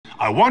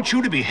I want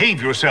you to behave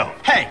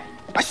yourself. Hey,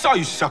 I saw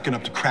you sucking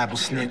up to Crabble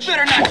Snitch.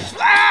 Better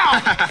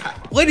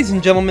not. Ladies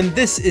and gentlemen,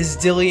 this is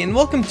Dilly, and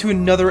welcome to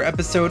another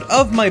episode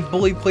of my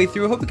Bully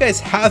playthrough. I hope you guys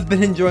have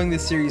been enjoying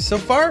this series so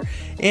far,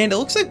 and it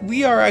looks like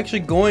we are actually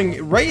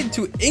going right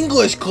into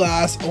English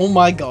class. Oh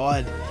my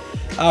god.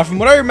 From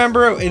what I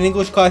remember, in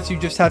English class you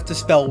just have to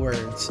spell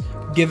words,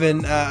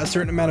 given a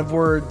certain amount of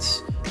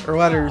words or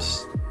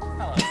letters.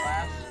 Hello,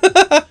 class.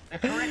 The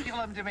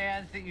curriculum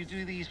demands that you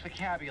do these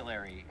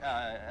vocabulary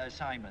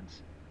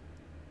assignments.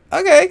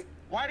 Okay.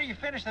 Why do you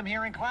finish them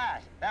here in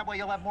class? That way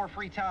you'll have more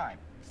free time.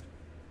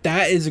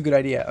 That is a good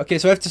idea. Okay,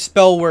 so I have to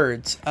spell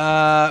words.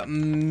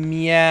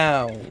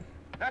 Meow.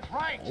 That's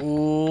right.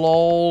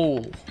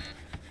 Lol.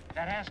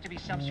 That has to be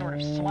some sort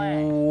of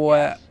slang.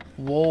 Yes. Yes.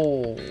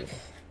 Whoa.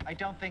 I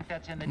don't think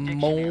that's in the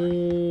dictionary.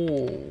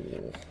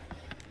 Mole.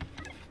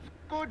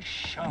 Good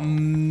show.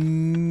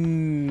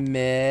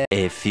 Meh.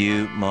 A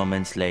few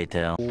moments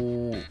later.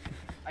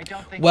 I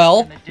don't think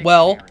Well. that's in the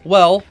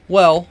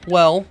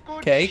dictionary. Good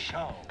Okay.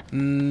 show.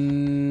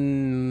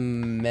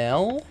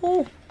 Mel?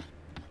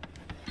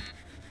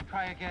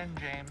 Try again,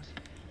 James.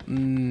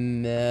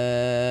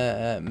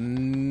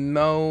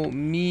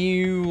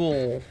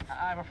 Mule.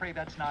 I'm afraid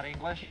that's not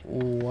English.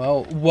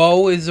 Whoa.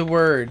 Whoa is a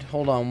word.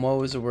 Hold on.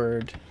 Whoa is a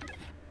word.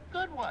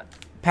 Good one.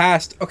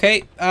 Passed.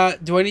 Okay.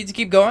 Do I need to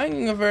keep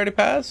going? I've already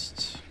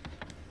passed.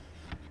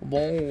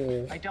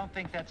 Wool. I don't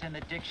think that's in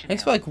the dictionary.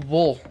 Makes me like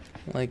wool.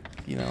 Like,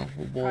 you know,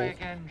 wool. Try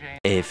again, James.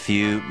 A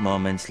few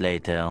moments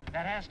later.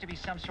 That has to be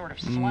some sort of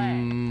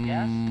slang.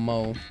 Yes?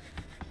 Mo.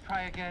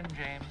 Try again,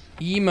 James.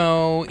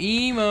 Emo.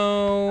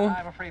 Emo.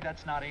 I'm afraid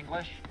that's not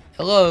English.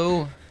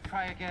 Hello.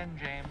 Try again,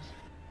 James.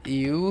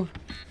 You.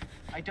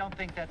 I don't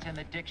think that's in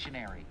the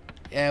dictionary.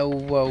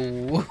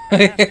 Whoa. That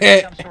has to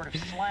be some sort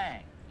of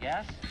slang.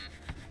 Yes?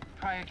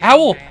 Try again,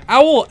 Owl. James.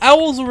 Owl.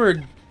 Owl's a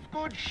word.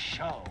 Good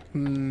show.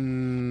 Mo.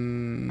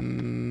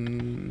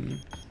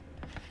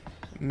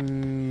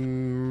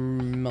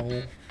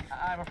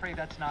 I'm afraid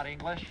that's not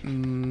English.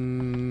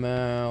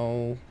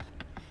 Mo.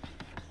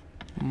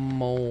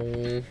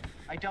 Mole.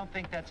 I don't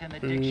think that's in the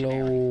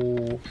dictionary.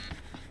 Low.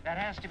 That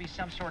has to be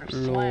some sort of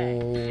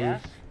slang.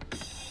 Yes?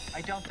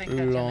 I don't think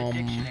that's in the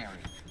dictionary.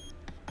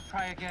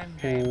 Try again,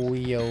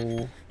 James.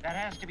 Yo. That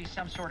has to be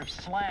some sort of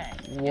slang.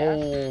 Yes?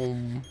 Whoa.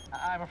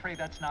 I'm afraid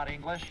that's not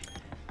English.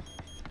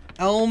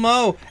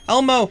 Elmo.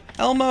 Elmo.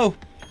 Elmo.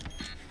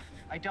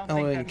 I don't Oh,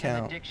 think it that's didn't in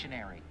count. the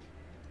dictionary.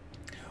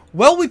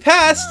 Well, we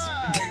passed.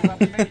 You have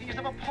the makings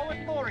of a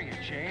poet laureate,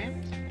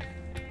 James.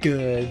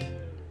 Good.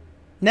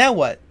 Now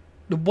what?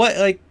 What?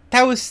 Like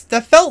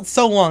that felt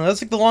so long. That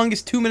was like the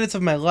longest 2 minutes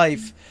of my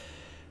life.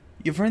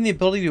 You've earned the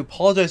ability to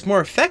apologize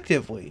more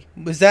effectively.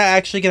 Was that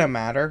actually gonna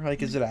matter?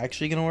 Like, is it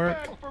actually gonna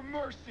work? For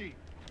mercy.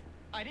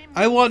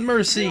 I want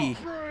mercy.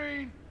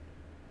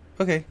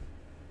 Okay.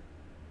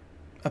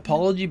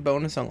 Apology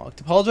bonus unlocked.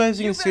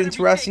 Apologizing to students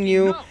harassing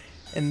you,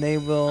 and they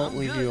will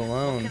leave you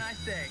alone.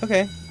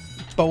 Okay.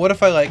 But what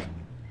if I like...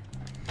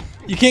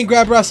 You can't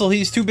grab Russell,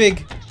 he's too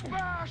big.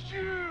 Smash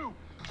you!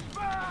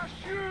 Smash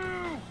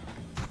you!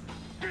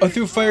 I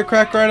threw a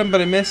firecracker at him, but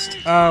I missed.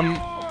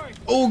 Oh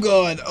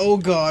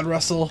god,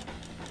 Russell.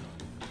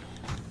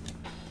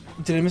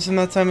 Did I miss him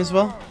that time as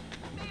well?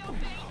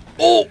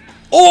 Oh!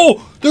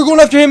 They're going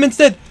after him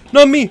instead!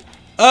 Not me!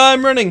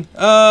 I'm running.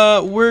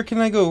 Where can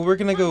I go? Where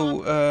can I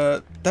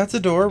go? That's a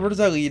door. Where does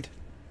that lead?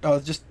 Oh,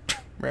 it's just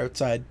right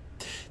outside.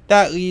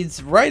 That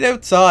leads right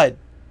outside.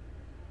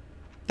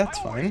 That's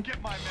fine.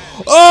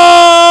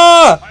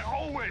 Ah! I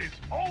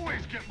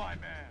always get my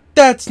man.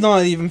 That's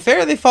not even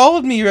fair. They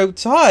followed me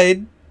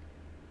outside.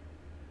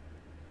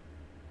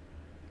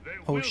 There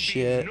Oh, will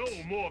shit. be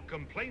no more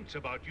complaints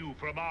about you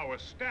from our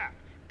staff.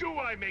 Do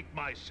I make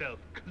myself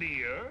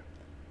clear?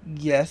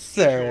 Yes,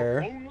 Your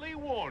sir. only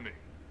warning.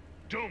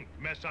 Don't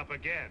mess up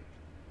again.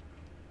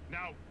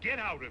 Now get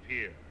out of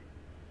here.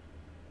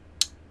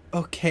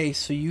 Okay,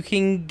 so you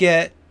can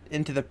get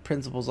into the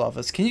principal's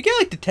office. Can you get,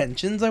 like,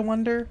 detentions, I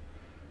wonder?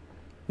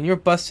 When you're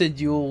busted,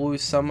 you'll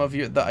lose some of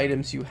the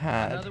items you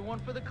had. Another one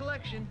for the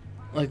collection.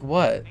 Like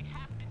what?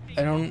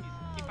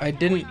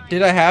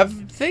 Did I have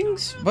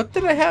things? What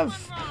did I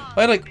have?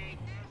 I had, like...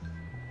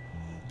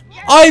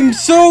 I'm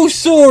so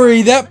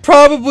sorry! That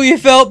probably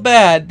felt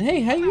bad.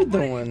 Hey, how you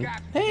doing?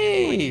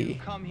 Hey!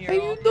 How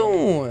you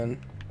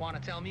doing?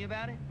 Want to tell me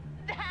about it?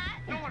 I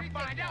want to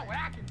find out what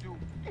I can do.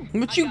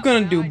 What you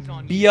gonna do,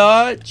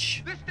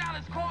 biatch? This style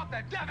is called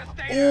the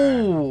Devastator.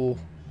 Oh!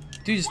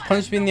 Dude just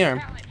punched me in the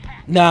arm.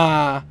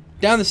 Nah.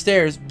 Down the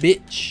stairs,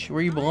 bitch.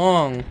 Where you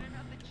belong.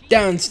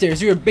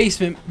 Downstairs. You're a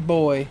basement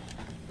boy.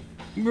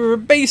 You're a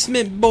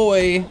basement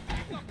boy.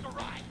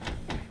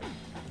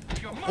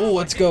 Oh,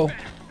 let's go.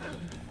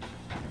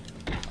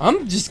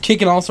 I'm just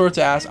kicking all sorts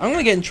of ass. I'm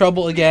gonna get in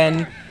trouble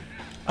again.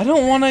 I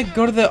don't want to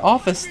go to the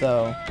office,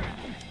 though.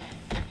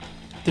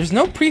 There's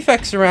no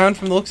prefects around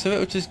from the looks of it,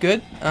 which is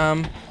good.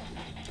 I'm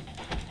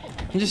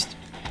just...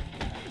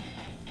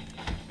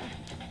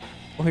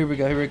 Oh, here we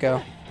go, here we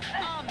go.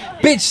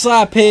 Bitch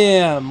slap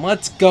him!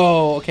 Let's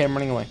go! Okay, I'm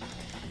running away.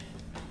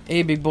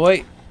 Hey, big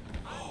boy.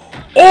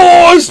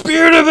 Oh, I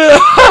speared him!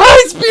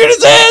 I speared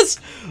his ass!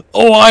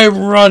 Oh, I am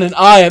running.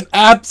 I am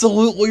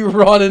absolutely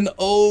running.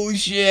 Oh,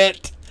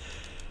 shit.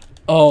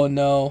 Oh,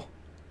 no.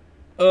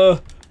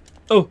 Oh,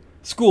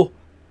 school.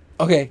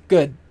 Okay,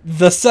 good.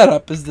 The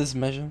setup is this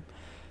mission.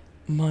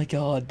 My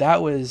God,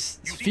 that was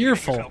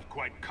fearful. You make yourself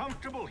quite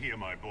comfortable here,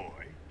 my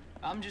boy.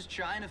 I'm just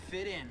trying to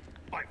fit in.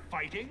 By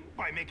fighting?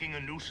 By making a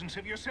nuisance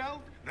of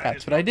yourself?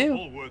 That's what I do. The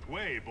bulwark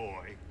way,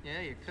 boy.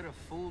 Yeah, you could have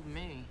fooled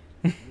me.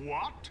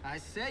 What? I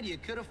said you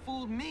could have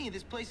fooled me.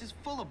 This place is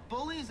full of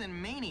bullies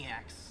and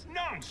maniacs.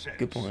 Nonsense.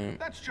 Good point.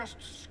 That's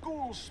just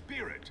school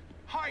spirit.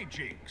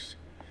 Hijinks.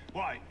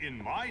 Why,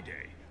 in my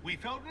day, we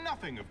felt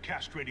nothing of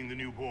castrating the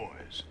new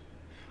boys.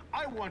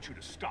 I want you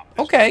to stop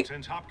this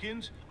nonsense,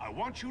 Hopkins. I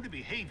want you to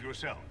behave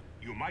yourself.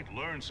 You might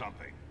learn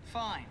something.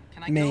 Fine.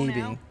 Can I Maybe. go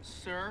now,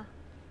 sir?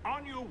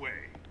 On your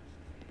way.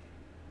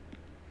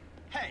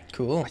 Hey,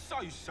 Cool. I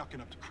saw you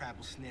sucking up to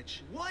Crabble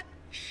Snitch. What?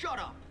 Shut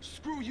up.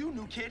 Screw you,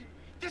 new kid.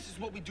 This is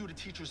what we do to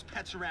teachers'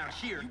 pets around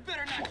here. You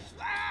better not.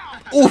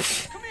 Ah!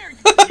 Oof. Come here, you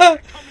kid. Come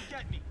and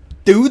get me.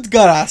 Dude's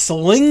got a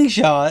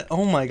slingshot.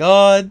 Oh my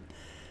God.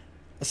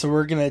 So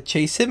we're gonna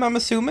chase him, I'm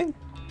assuming?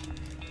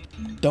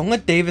 Don't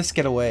let Davis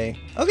get away.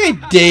 Okay,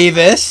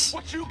 Davis.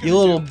 You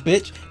little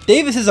bitch.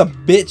 Davis is a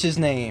bitch's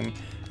name.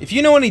 If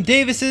you know any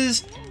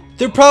Davises,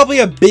 they're probably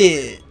a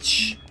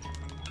bitch.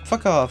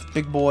 Fuck off,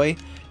 big boy.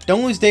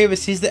 Don't lose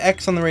Davis. He's the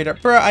X on the radar.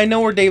 Bruh, I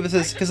know where Davis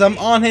is because I'm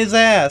on his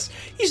ass.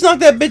 He's knocked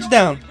that bitch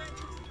down.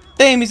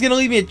 Damn, he's gonna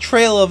leave me a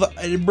trail of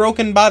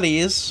broken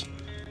bodies.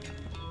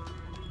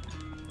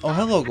 Oh,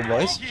 hello, good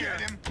boys.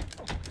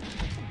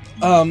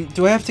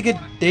 Do I have to get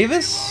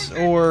Davis?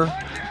 Or...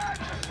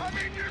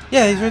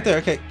 Yeah, he's right there.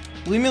 Okay,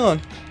 leave me alone.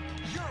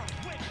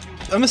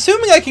 I'm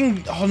assuming I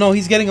can... Oh, no,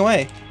 he's getting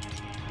away.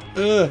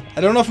 Ugh.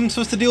 I don't know if I'm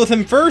supposed to deal with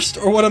him first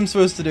or what I'm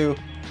supposed to do.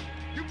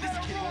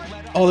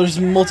 Oh, there's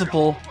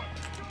multiple.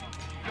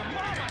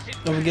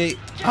 Open gate.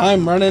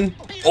 I'm running.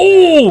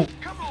 Oh!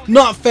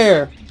 Not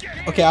fair.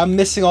 Okay, I'm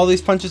missing all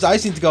these punches. I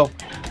just need to go.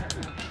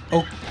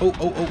 Oh.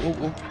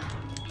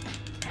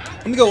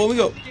 Let me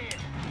go.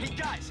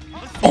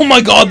 Oh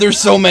my God, there's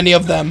so many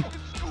of them.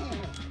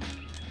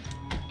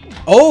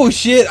 Oh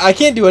shit, I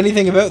can't do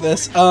anything about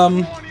this.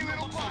 Oh,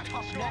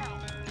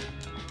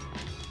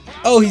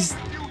 he's...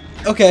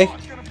 Okay.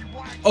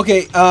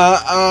 Okay,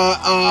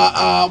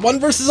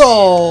 one versus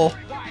all.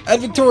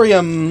 Ad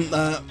Victorium.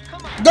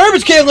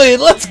 Garbage can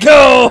lead, let's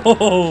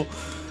go!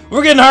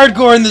 We're getting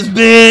hardcore in this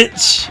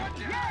bitch.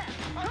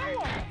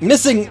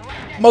 Missing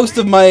most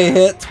of my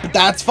hits, but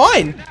that's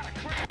fine.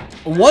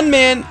 One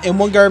man and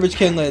one garbage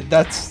can lid.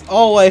 That's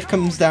all life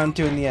comes down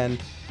to in the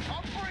end.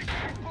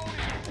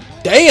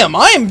 Damn,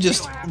 I am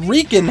just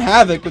wreaking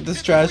havoc with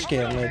this trash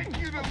can lid.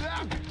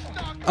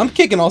 I'm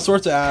kicking all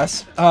sorts of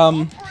ass.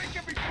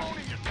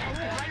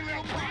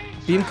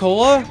 Beam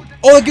Cola?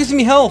 Oh, it gives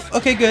me health.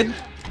 Okay, good.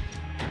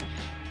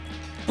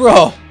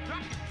 Bro,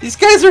 these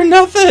guys are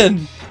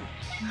nothing.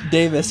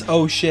 Davis,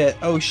 oh shit.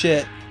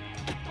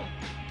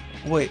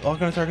 Wait,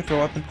 lock on a target, throw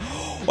a weapon.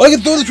 Oh, I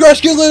can throw the trash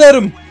can lid at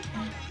him.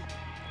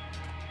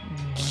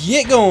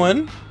 Get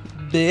going,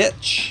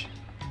 bitch.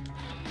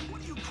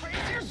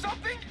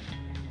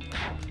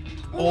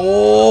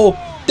 Oh,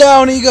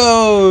 down he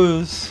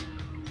goes.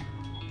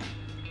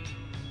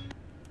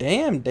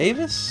 Damn,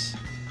 Davis.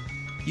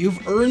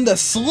 You've earned the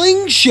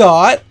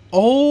slingshot.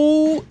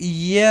 Oh,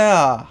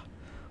 yeah.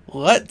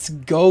 Let's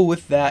go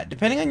with that.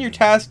 Depending on your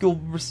task, you'll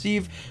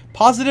receive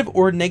positive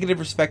or negative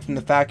respect from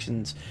the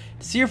factions.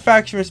 To see your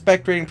faction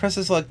respect rating, press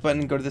the select button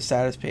and go to the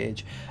status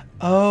page.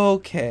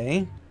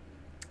 Okay.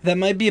 That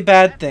might be a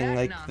bad thing.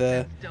 Like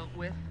the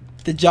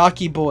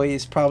jockey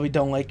boys probably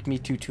don't like me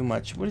too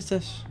much. What is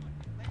this?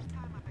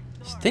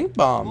 Stink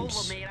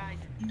bombs. Here,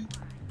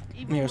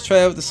 let's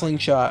try out with the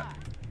slingshot.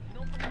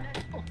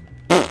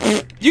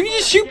 You can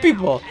just shoot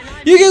people.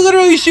 You can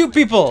literally shoot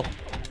people.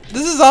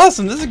 This is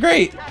awesome. This is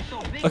great.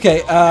 Okay,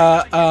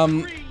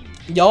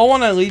 y'all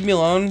want to leave me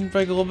alone for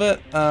like a little bit?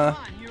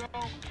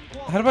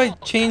 How do I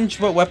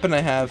change what weapon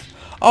I have?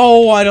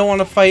 Oh, I don't want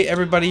to fight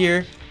everybody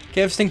here.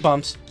 Okay, I have stink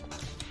bombs.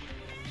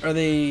 Are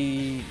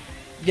they...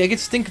 Yeah, get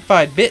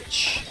stinkified,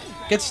 bitch.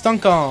 Get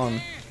stunk on.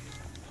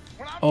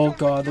 Oh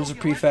god, there's a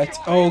prefect.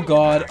 Oh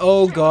god,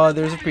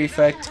 there's a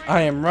prefect.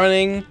 I am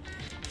running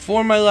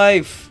for my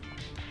life.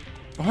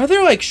 Why are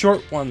there like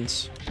short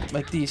ones?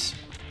 Like these.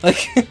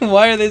 Like,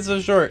 why are they so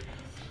short?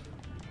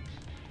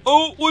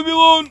 Oh, leave me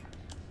alone.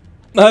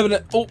 I'm having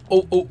it. Oh.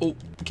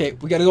 Okay,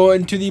 we gotta go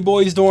into the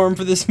boys' dorm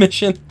for this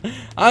mission.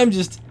 I'm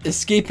just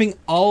escaping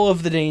all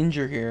of the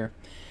danger here.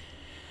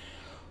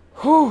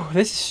 Whew,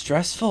 this is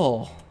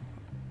stressful.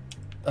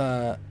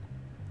 The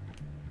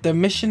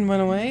mission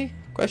went away?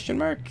 Question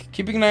mark.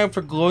 Keeping an eye out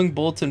for glowing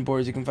bulletin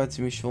boards. You can find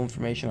some useful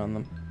information on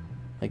them.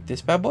 Like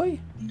this bad boy?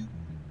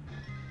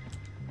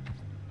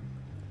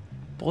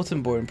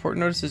 Bulletin board.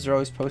 Important notices are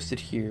always posted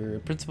here.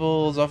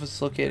 Principal's office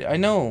is located. I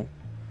know.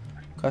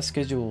 Class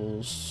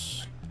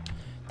schedules.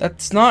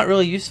 That's not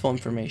really useful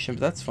information,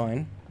 but that's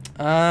fine.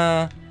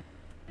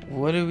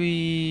 What do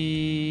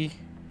we...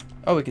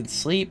 Oh, we can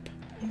sleep.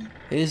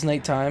 It is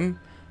nighttime.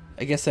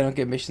 I guess I don't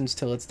get missions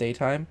till it's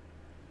daytime.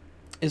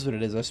 Is what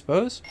it is, I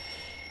suppose.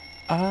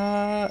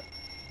 It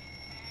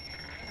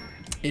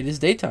is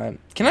daytime.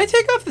 Can I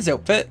take off this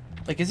outfit?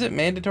 Like, is it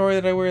mandatory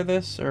that I wear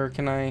this? Or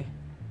can I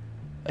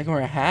can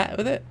wear a hat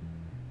with it?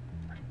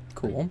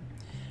 Cool.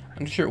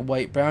 Undershirt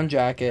white, brown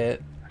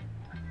jacket,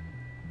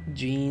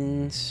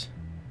 jeans.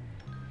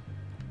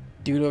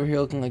 Dude over here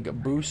looking like a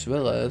Bruce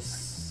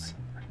Willis.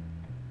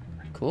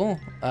 Cool.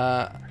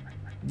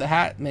 The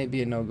hat may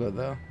be a no-go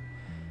though.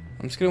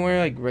 I'm just gonna wear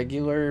like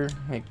regular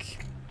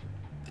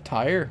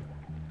attire.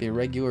 Be a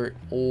regular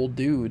old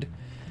dude.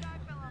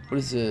 What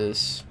is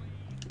this?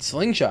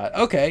 Slingshot.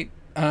 Okay.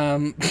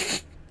 I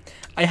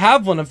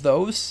have one of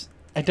those.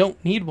 I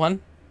don't need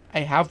one.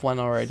 I have one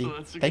already. So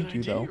that's a Thank good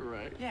you idea, though.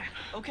 right? Yeah,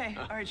 okay.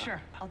 All right,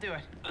 sure. I'll do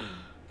it.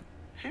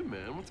 Hey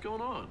man, what's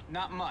going on?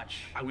 Not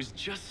much. I was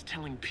just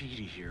telling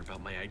Petey here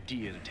about my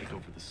idea to take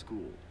over the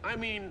school. I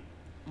mean,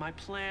 my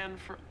plan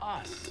for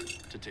us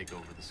to take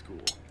over the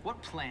school.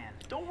 What plan?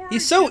 Don't worry.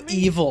 He's so Jimmy.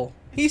 evil.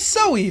 He's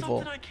so evil.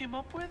 Something I came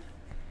up with.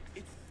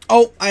 It's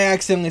Oh, I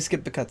accidentally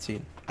skipped the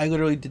cutscene. I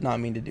literally did not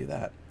mean to do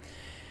that.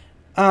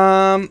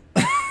 My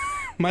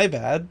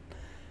bad.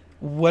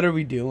 What are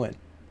we doing?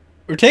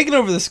 We're taking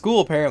over the school,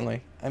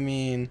 apparently. I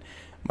mean,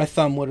 my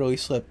thumb literally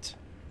slipped.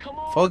 come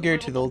on. Full gear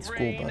to the little old school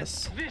brain,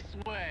 bus. This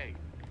way.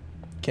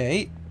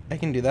 Okay, I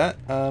can do that.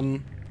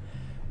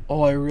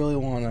 Oh, I really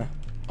wanna.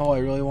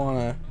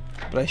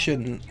 But I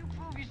shouldn't. You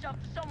prove yourself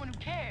to someone who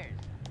cares.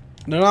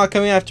 They're not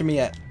coming after me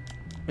yet.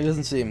 It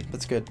doesn't seem.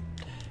 That's good.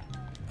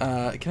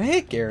 Can I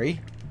hit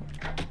Gary?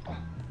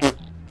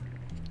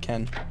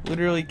 Can.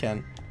 Literally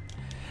can.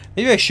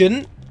 Maybe I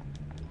shouldn't.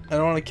 I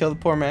don't want to kill the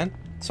poor man.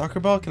 Soccer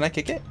ball, can I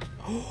kick it?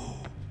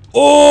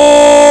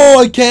 Oh,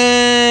 I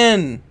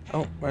can!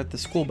 Oh, we're at the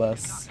school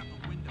bus.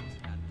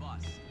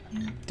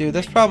 Dude,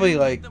 that's probably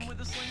like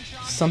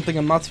something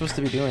I'm not supposed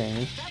to be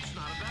doing.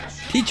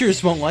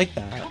 Teachers won't like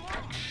that.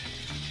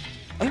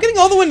 I'm getting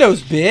all the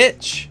windows,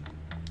 bitch!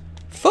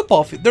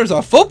 Football field. There's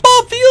a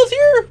football field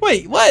here?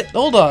 Wait, what?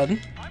 Hold on.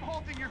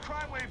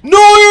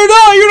 No, you're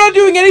not! You're not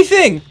doing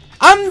anything!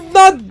 I'm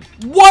not...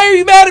 Why are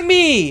you mad at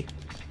me?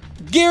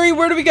 Gary,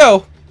 where do we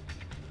go?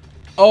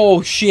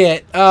 Oh,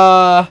 shit.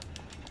 I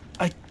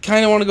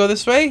kind of want to go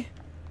this way.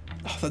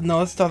 Oh, no,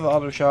 that's not the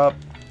auto shop.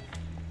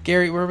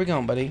 Gary, where are we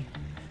going, buddy?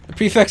 The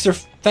prefects are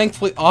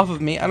thankfully off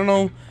of me. I don't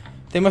know.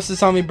 They must have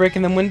saw me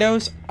breaking them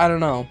windows. I don't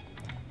know.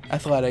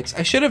 Athletics.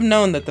 I should have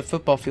known that the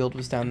football field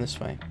was down this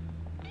way.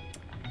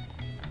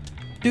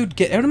 Dude,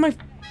 get out of my...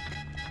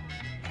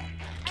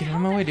 Get out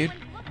of my way, dude.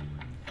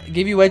 I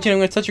gave you wedge and I'm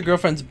going to touch your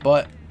girlfriend's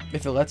butt.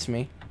 If it lets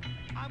me.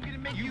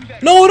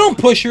 No, don't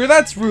push her.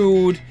 That's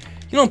rude.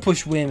 You don't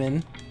push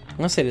women.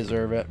 Unless they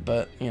deserve it,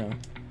 but, you know.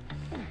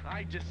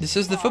 This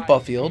is the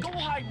football field.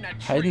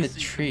 Hide in the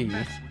tree.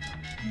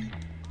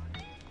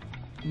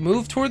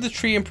 Move toward the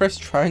tree and press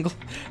triangle.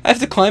 I have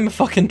to climb a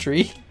fucking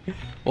tree?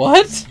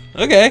 What?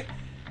 Okay.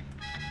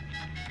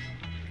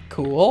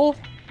 Cool.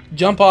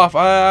 Jump off.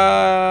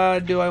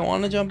 Do I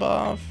want to jump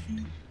off?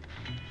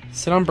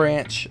 Sit on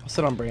branch. I'll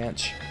sit on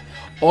branch.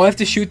 Oh, I have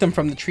to shoot them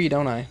from the tree,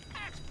 don't I?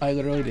 I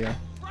literally do.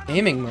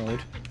 Aiming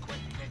mode.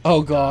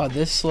 Oh god,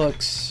 this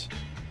looks...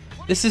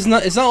 This is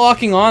not... It's not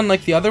locking on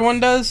like the other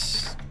one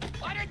does.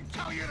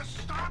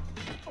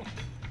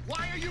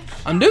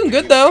 I'm doing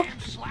good though.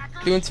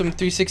 Doing some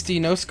 360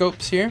 no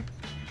scopes here.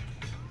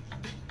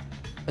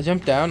 I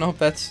jumped down. I hope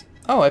that's...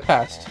 Oh, I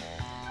passed.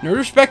 Nerd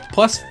respect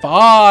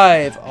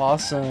 +5.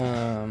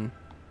 Awesome.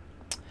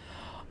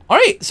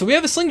 Alright, so we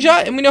have a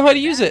slingshot and we know how to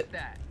use it.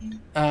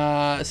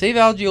 Save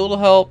algae, a little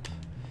help.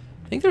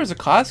 I think there was a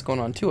class going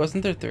on too,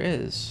 wasn't there? There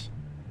is.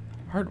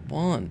 Part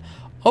 1.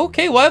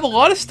 Okay, well I have a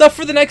lot of stuff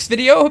for the next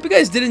video. I hope you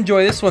guys did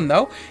enjoy this one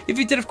though. If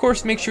you did, of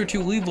course, make sure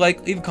to leave a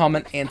like, leave a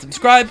comment, and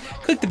subscribe.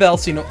 Click the bell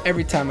so you know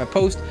every time I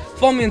post.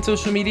 Follow me on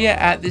social media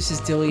at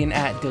thisisDilly and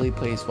at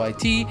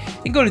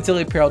DillyPlaysYT. And go to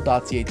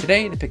dillyapparel.ca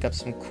today to pick up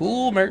some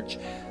cool merch.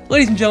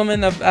 Ladies and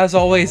gentlemen, as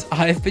always,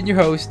 I have been your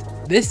host.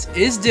 This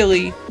is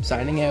Dilly,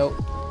 signing out.